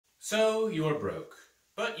So you're broke,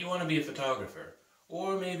 but you want to be a photographer,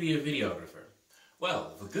 or maybe a videographer.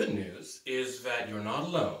 Well, the good news is that you're not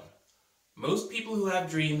alone. Most people who have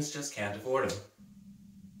dreams just can't afford them.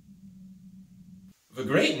 The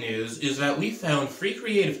great news is that we found free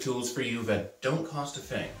creative tools for you that don't cost a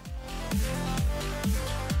thing.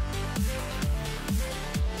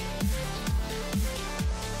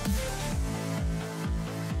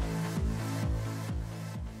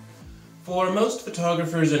 For most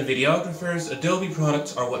photographers and videographers, Adobe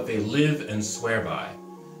products are what they live and swear by.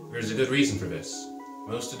 There's a good reason for this.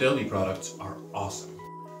 Most Adobe products are awesome.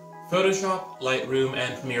 Photoshop, Lightroom,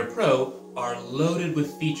 and Premiere Pro are loaded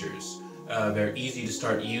with features. They're easy to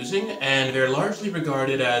start using, and they're largely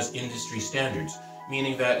regarded as industry standards,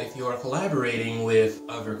 meaning that if you're collaborating with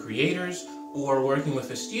other creators or working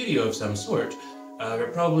with a studio of some sort, they're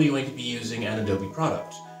probably going to be using an Adobe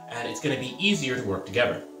product, and it's going to be easier to work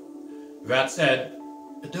together. That said,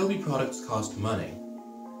 Adobe products cost money.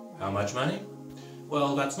 How much money?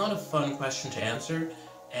 Well, that's not a fun question to answer,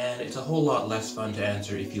 and it's a whole lot less fun to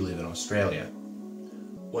answer if you live in Australia.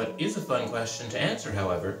 What is a fun question to answer,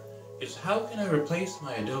 however, is how can I replace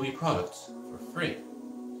my Adobe products for free?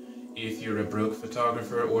 If you're a broke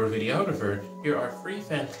photographer or videographer, here are 3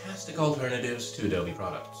 fantastic alternatives to Adobe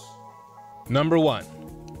products. Number 1.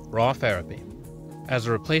 Raw Therapy, as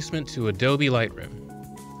a replacement to Adobe Lightroom.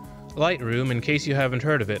 Lightroom, in case you haven't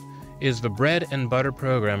heard of it, is the bread and butter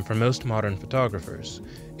program for most modern photographers.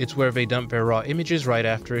 It's where they dump their raw images right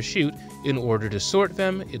after a shoot in order to sort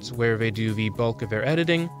them. It's where they do the bulk of their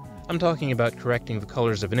editing. I'm talking about correcting the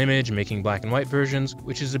colors of an image, making black and white versions,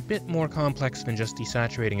 which is a bit more complex than just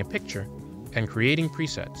desaturating a picture, and creating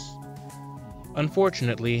presets.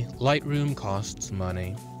 Unfortunately, Lightroom costs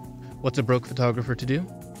money. What's a broke photographer to do?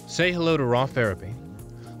 Say hello to Raw Therapy.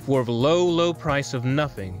 For the low price of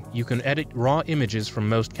nothing, you can edit raw images from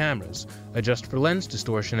most cameras, adjust for lens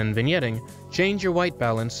distortion and vignetting, change your white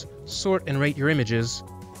balance, sort and rate your images.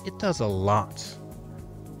 It does a lot.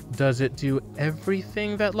 Does it do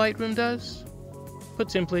everything that Lightroom does? Put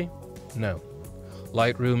simply, no.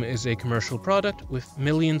 Lightroom is a commercial product with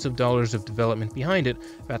millions of dollars of development behind it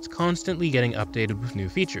that's constantly getting updated with new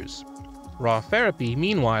features. Raw Therapy,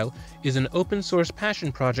 meanwhile, is an open source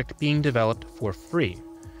passion project being developed for free.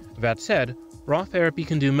 That said, Raw Therapy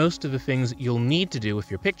can do most of the things you'll need to do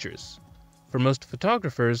with your pictures. For most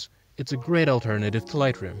photographers, it's a great alternative to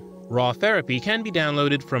Lightroom. Raw Therapy can be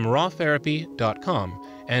downloaded from rawtherapy.com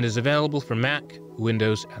and is available for Mac,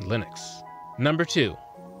 Windows, and Linux. Number 2.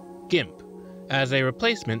 GIMP, as a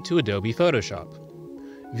replacement to Adobe Photoshop.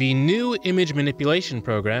 The new image manipulation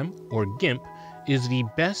program, or GIMP, is the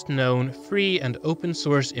best-known free and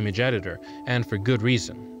open-source image editor, and for good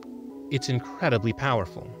reason. It's incredibly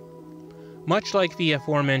powerful. Much like the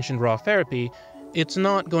aforementioned Raw Therapy, it's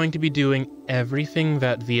not going to be doing everything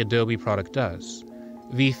that the Adobe product does.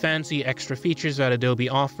 The fancy extra features that Adobe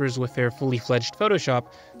offers with their fully fledged Photoshop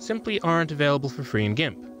simply aren't available for free in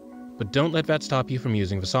GIMP. But don't let that stop you from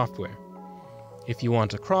using the software. If you want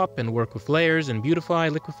to crop and work with layers and beautify,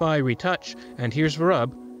 liquefy, retouch, and here's the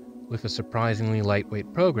rub, with a surprisingly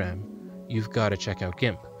lightweight program, you've got to check out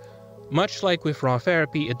GIMP. Much like with Raw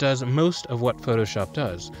Therapy, it does most of what Photoshop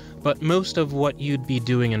does, but most of what you'd be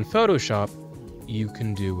doing in Photoshop, you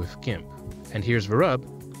can do with GIMP. And here's the rub,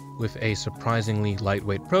 with a surprisingly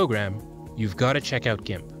lightweight program, you've got to check out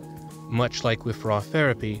GIMP. Much like with Raw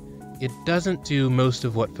Therapy, it doesn't do most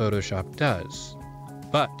of what Photoshop does,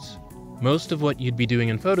 but most of what you'd be doing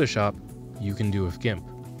in Photoshop, you can do with GIMP.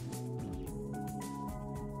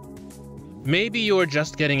 Maybe you're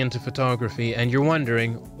just getting into photography and you're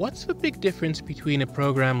wondering, what's the big difference between a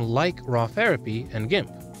program like Raw Therapy and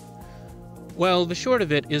GIMP? Well, the short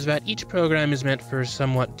of it is that each program is meant for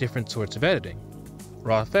somewhat different sorts of editing.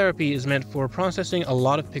 Raw Therapy is meant for processing a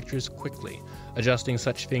lot of pictures quickly, adjusting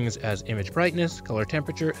such things as image brightness, color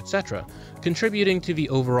temperature, etc., contributing to the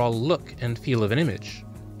overall look and feel of an image.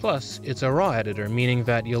 Plus, it's a RAW editor, meaning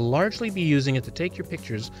that you'll largely be using it to take your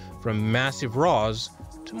pictures from massive RAWs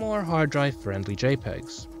to more hard drive friendly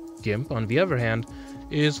JPEGs. GIMP, on the other hand,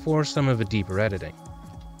 is for some of the deeper editing.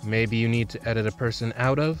 Maybe you need to edit a person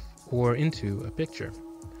out of or into a picture.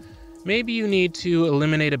 Maybe you need to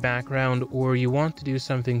eliminate a background, or you want to do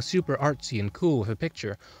something super artsy and cool with a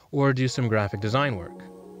picture, or do some graphic design work.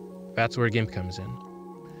 That's where GIMP comes in.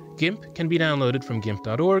 GIMP can be downloaded from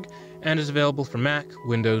gimp.org and is available for Mac,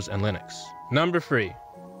 Windows, and Linux. Number 3.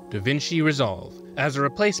 DaVinci Resolve, as a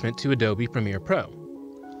replacement to Adobe Premiere Pro.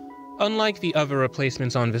 Unlike the other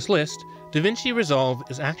replacements on this list, DaVinci Resolve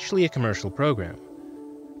is actually a commercial program.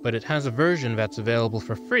 But it has a version that's available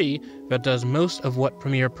for free that does most of what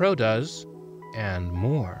Premiere Pro does, and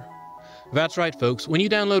more. That's right, folks. When you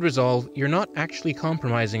download Resolve, you're not actually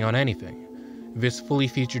compromising on anything. This fully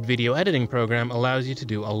featured video editing program allows you to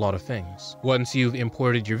do a lot of things. Once you've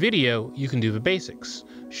imported your video, you can do the basics.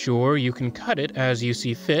 Sure, you can cut it as you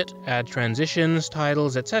see fit, add transitions,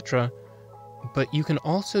 titles, etc., but you can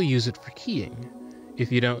also use it for keying.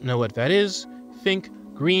 If you don't know what that is, think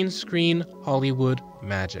green screen Hollywood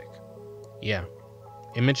magic. Yeah.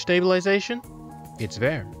 Image stabilization? It's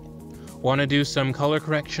there. Want to do some color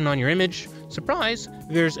correction on your image? Surprise!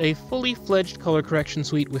 There's a fully fledged color correction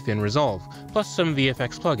suite within Resolve, plus some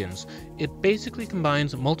VFX plugins. It basically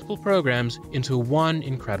combines multiple programs into one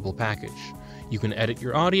incredible package. You can edit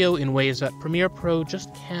your audio in ways that Premiere Pro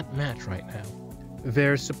just can't match right now.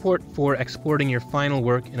 There's support for exporting your final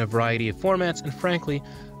work in a variety of formats, and frankly,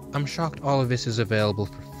 I'm shocked all of this is available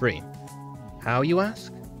for free. How, you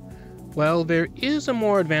ask? Well, there is a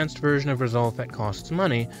more advanced version of Resolve that costs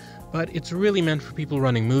money, but it's really meant for people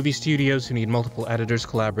running movie studios who need multiple editors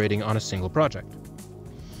collaborating on a single project.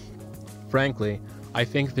 Frankly, I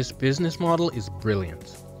think this business model is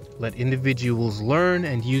brilliant. Let individuals learn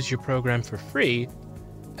and use your program for free,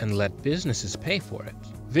 and let businesses pay for it.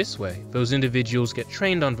 This way, those individuals get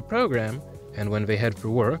trained on the program, and when they head for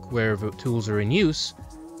work where the tools are in use,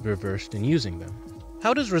 they're versed in using them.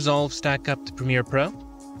 How does Resolve stack up to Premiere Pro?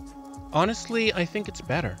 Honestly, I think it's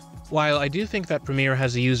better. While I do think that Premiere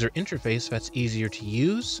has a user interface that's easier to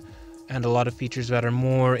use, and a lot of features that are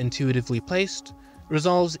more intuitively placed,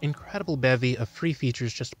 Resolve's incredible bevy of free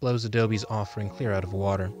features just blows Adobe's offering clear out of the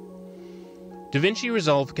water. DaVinci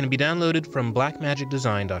Resolve can be downloaded from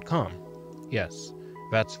blackmagicdesign.com. Yes,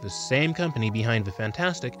 that's the same company behind the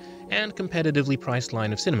fantastic and competitively priced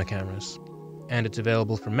line of cinema cameras. And it's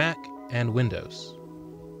available for Mac and Windows.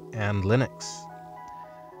 And Linux.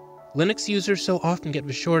 Linux users so often get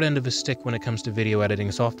the short end of the stick when it comes to video editing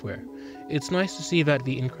software. It's nice to see that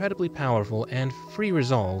the incredibly powerful and free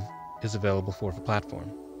Resolve is available for the platform.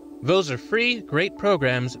 Those are free, great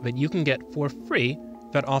programs that you can get for free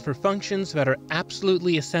that offer functions that are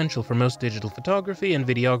absolutely essential for most digital photography and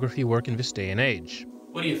videography work in this day and age.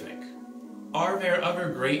 What do you think? Are there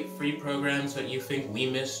other great free programs that you think we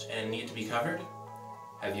missed and need to be covered?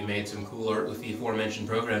 Have you made some cool art with the aforementioned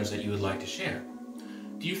programs that you would like to share?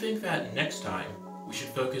 Do you think that next time we should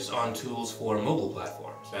focus on tools for mobile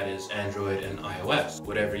platforms, that is Android and iOS?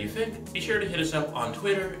 Whatever you think, be sure to hit us up on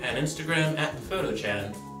Twitter and Instagram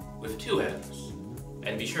 @PhotoChan with 2 N's.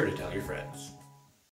 And be sure to tell your friends.